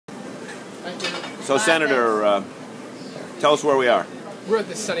So, Senator, tell us where we are. We're at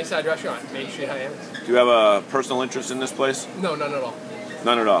the Sunnyside restaurant, Main Street, Hyannis. Do you have a personal interest in this place? No, none at all.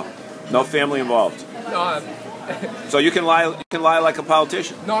 None at all. No family involved. No, So you can lie. You can lie like a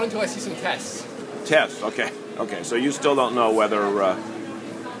politician. not until I see some tests. Tests. Okay. Okay. So you still don't know whether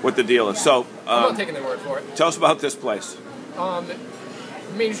what the deal is. So I'm not taking their word for it. tell us about this place.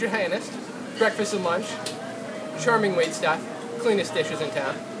 Main Street Hyannis, breakfast and lunch, charming waitstaff, cleanest dishes in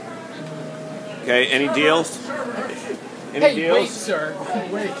town. Okay. Any deals? Any Hey, deals? wait, sir.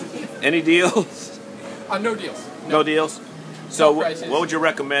 Wait. Any deals? No deals. No deals. So No prices. what would you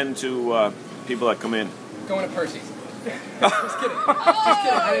recommend to people that come in? Going to Percy's. Just kidding. Just kidding.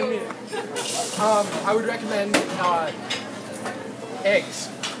 I didn't mean it. I would recommend eggs.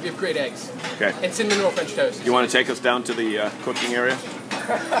 We have great eggs. Okay. And cinnamon roll French toast. You want to take us down to the cooking area?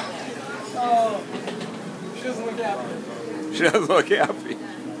 Oh, she doesn't look happy. She doesn't look happy.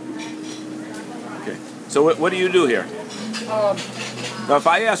 Okay. So what do you do here? Now, if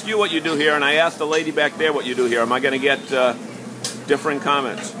I ask you what you do here, and I ask the lady back there what you do here, am I going to get different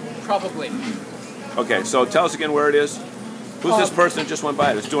comments? Probably. Okay, so tell us again where it is. Who's this person that just went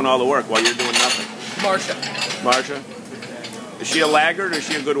by that's doing all the work while you're doing nothing? Marcia. Marcia? Is she a laggard or is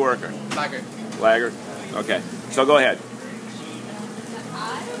she a good worker? Laggard. Laggard? Okay, so go ahead.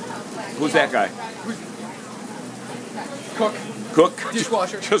 Who's that guy? Cook. Cook?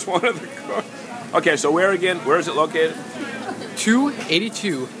 Dishwasher. Just one of the cooks. Okay, so where again? Where is it located?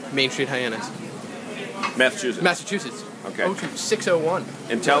 282 Main Street, Hyannis. Massachusetts. Massachusetts. Okay. 02601.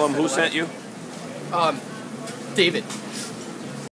 And tell them who sent you? David.